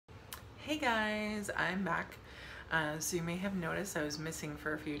Hey guys, I'm back. So you may have noticed I was missing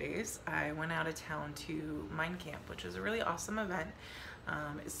for a few days. I went out of town to Mind Camp, which is a really awesome event.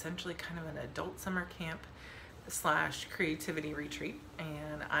 Essentially kind of an adult summer camp slash creativity retreat,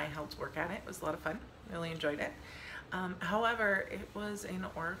 and I helped work at it. It was a lot of fun. Really enjoyed it. However, it was in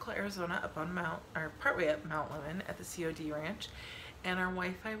Oracle, Arizona, up on partway up Mount Lemmon at the COD Ranch, and our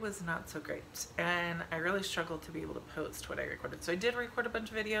Wi-Fi was not so great, and I really struggled to be able to post what I recorded. So I did record a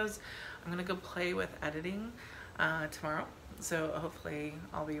bunch of videos. I'm gonna go play with editing tomorrow, so hopefully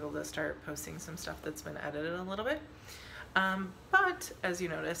I'll be able to start posting some stuff that's been edited a little bit. But as you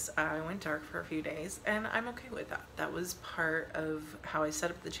notice, I went dark for a few days, and I'm okay with that. That was part of how I set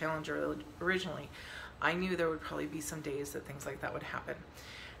up the challenge originally. I knew there would probably be some days that things like that would happen.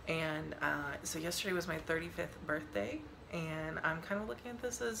 And so yesterday was my 35th birthday, and I'm kind of looking at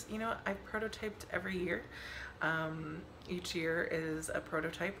this as, you know, I've prototyped every year. Each year is a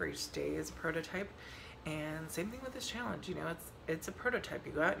prototype, or each day is a prototype. And same thing with this challenge, you know, it's a prototype.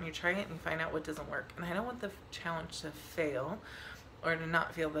 You go out and you try it and you find out what doesn't work. And I don't want the challenge to fail, or to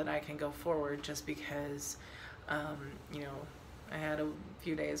not feel that I can go forward just because, you know, I had a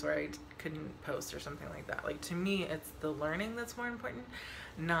few days where I couldn't post or something like that. Like, to me, it's the learning that's more important,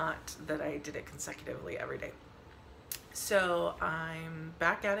 not that I did it consecutively every day. So I'm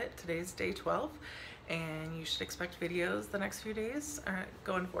back at it. Today's day 12, and you should expect videos the next few days.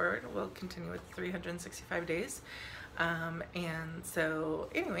 Going forward, we'll continue with 365 days. And so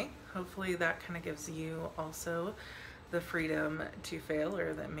anyway, hopefully that kind of gives you also the freedom to fail,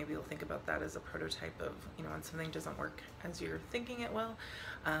 or that maybe you'll think about that as a prototype of, you know, when something doesn't work as you're thinking it will,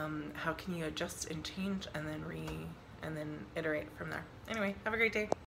 how can you adjust and change and then iterate from there. Anyway, have a great day.